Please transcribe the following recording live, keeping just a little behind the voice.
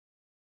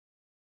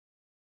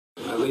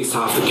At least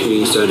half the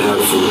communities don't have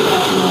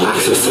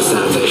access to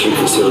sanitation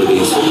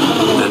facilities,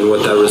 and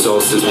what that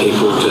results is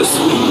people just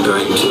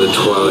going to the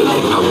toilet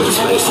in public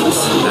spaces,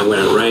 and when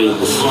it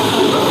rains,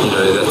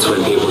 that's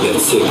when people get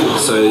sick.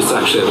 So it's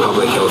actually a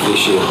public health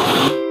issue.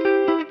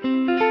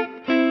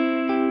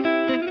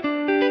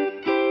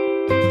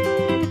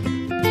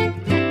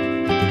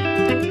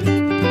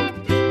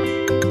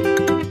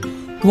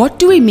 What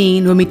do we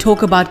mean when we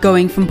talk about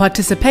going from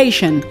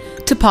participation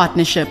to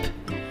partnership?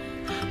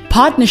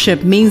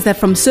 Partnership means that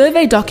from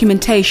survey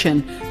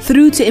documentation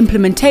through to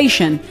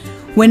implementation,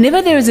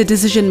 whenever there is a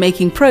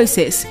decision-making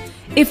process,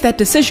 if that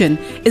decision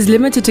is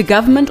limited to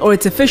government or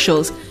its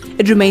officials,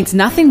 it remains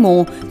nothing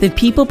more than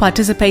people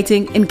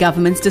participating in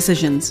government's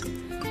decisions.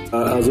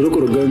 As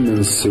local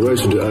governments, I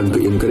should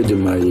encourage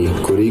my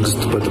colleagues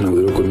to partner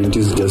with local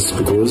communities just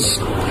because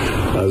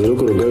as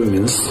local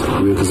governments,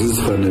 we exist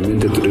fundamentally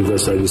to deliver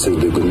services to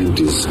the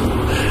communities.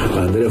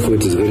 And therefore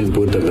it is very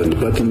important that the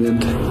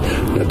department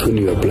that when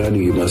you are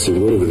planning, you must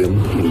involve them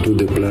into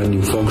the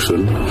planning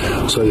function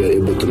so you are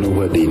able to know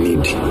what they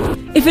need.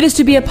 If it is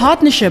to be a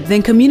partnership,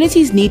 then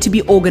communities need to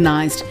be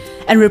organized,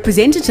 and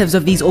representatives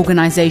of these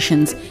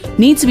organizations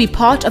need to be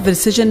part of the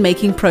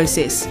decision-making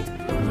process.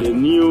 The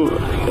new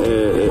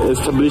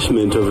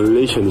establishment of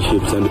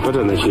relationships and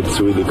partnerships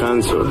with the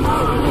council,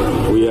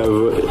 we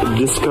have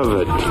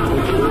discovered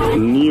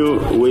new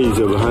ways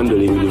of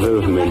handling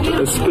development,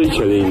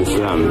 especially in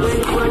slums.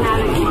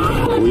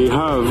 We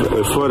have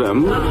a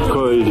forum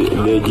called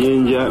the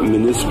Jinja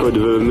Municipal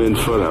Development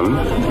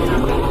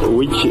Forum,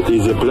 which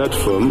is a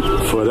platform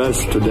for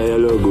us to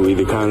dialogue with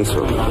the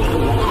council.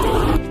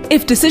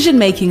 If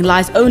decision-making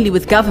lies only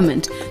with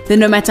government, then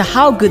no matter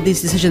how good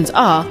these decisions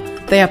are,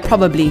 they are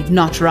probably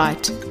not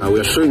right. We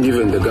are showing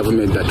even the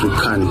government that we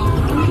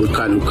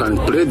can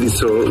play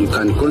this role, we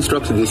can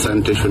construct this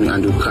sanitation,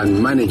 and we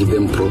can manage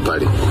them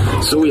properly.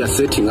 So we are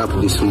setting up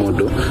this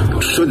model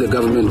to show the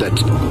government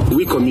that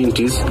we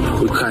communities,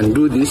 we can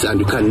do this and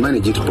we can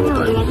manage it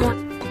properly.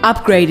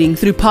 Upgrading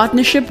through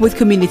partnership with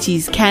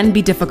communities can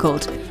be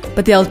difficult,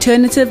 but the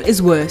alternative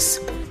is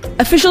worse.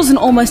 Officials in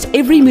almost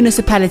every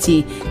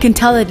municipality can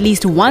tell at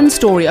least one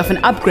story of an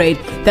upgrade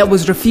that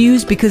was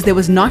refused because there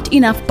was not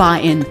enough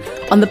buy-in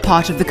on the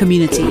part of the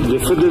community. The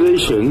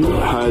Federation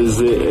has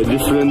a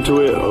different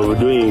way of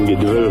doing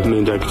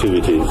development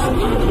activities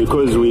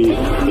because we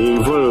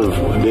involve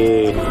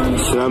the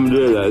slum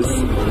dwellers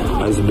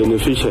as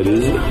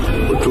beneficiaries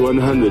to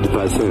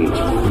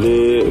 100%.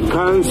 The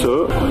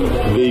council,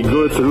 they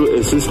go through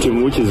a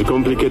system which is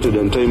complicated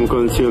and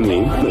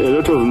time-consuming. A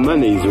lot of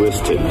money is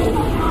wasted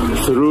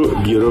through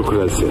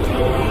bureaucracy.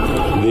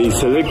 They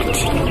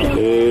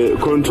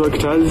select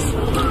contractors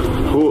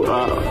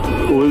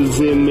whose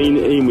main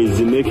aim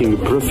is making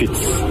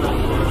profits.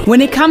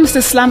 When it comes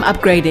to slum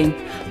upgrading,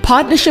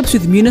 partnerships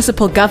with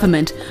municipal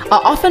government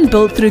are often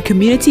built through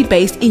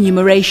community-based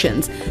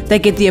enumerations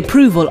that get the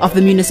approval of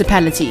the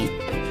municipality.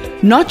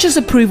 Not just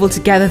approval to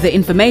gather the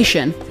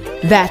information,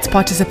 that's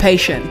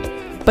participation,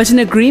 but an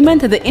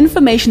agreement that the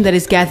information that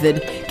is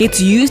gathered gets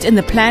used in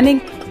the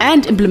planning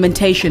and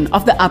implementation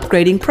of the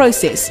upgrading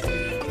process.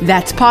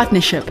 That's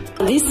partnership.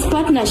 This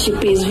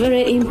partnership is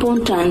very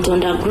important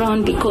on the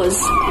ground because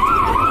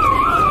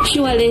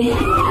surely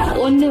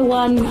only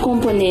one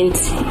component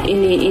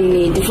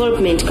in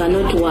development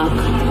cannot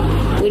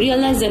work. We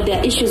realize that there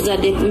are issues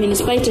that the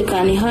municipality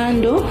can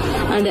handle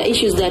and the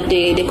issues that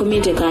the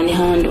community can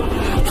handle.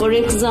 For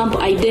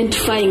example,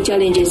 identifying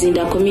challenges in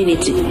the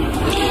community.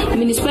 The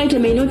municipality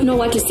may not know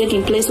what is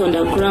taking place on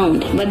the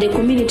ground, but the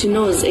community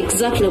knows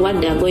exactly what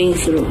they are going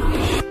through.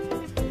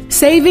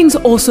 Savings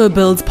also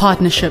builds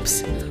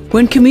partnerships.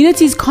 When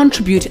communities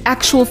contribute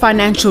actual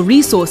financial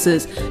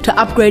resources to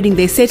upgrading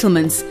their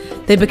settlements,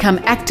 they become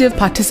active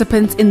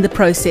participants in the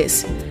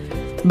process.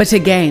 But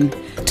again,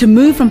 to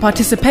move from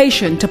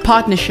participation to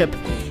partnership,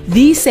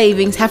 these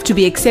savings have to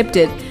be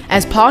accepted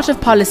as part of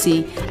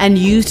policy and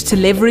used to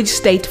leverage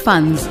state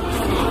funds.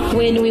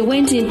 When we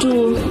went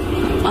into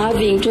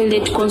having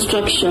toilet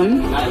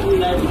construction,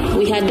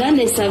 we had done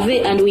a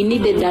survey and we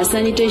needed the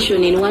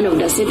sanitation in one of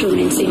the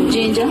settlements in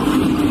Jinja.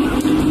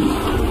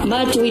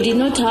 But we did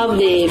not have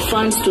the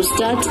funds to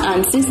start,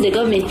 and since the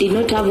government did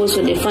not have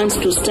also the funds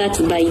to start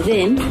by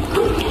then,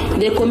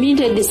 the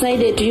community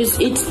decided to use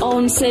its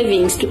own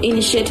savings to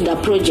initiate the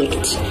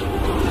project.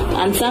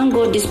 And thank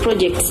God this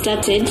project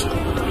started.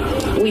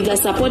 With the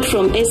support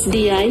from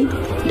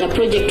SDI, the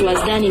project was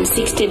done in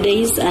 60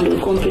 days and we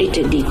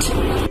completed it.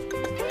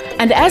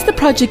 And as the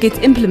project gets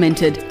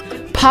implemented,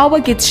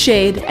 power gets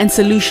shared and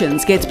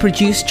solutions get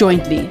produced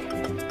jointly.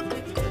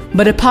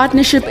 But a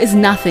partnership is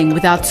nothing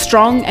without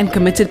strong and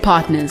committed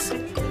partners.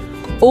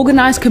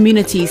 Organized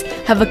communities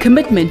have a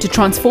commitment to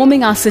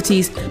transforming our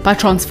cities by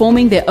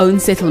transforming their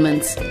own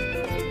settlements.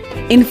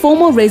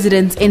 Informal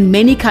residents in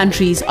many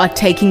countries are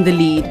taking the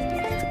lead,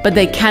 but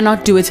they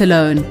cannot do it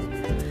alone.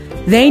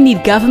 They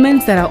need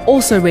governments that are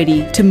also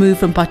ready to move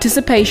from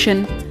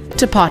participation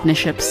to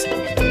partnerships.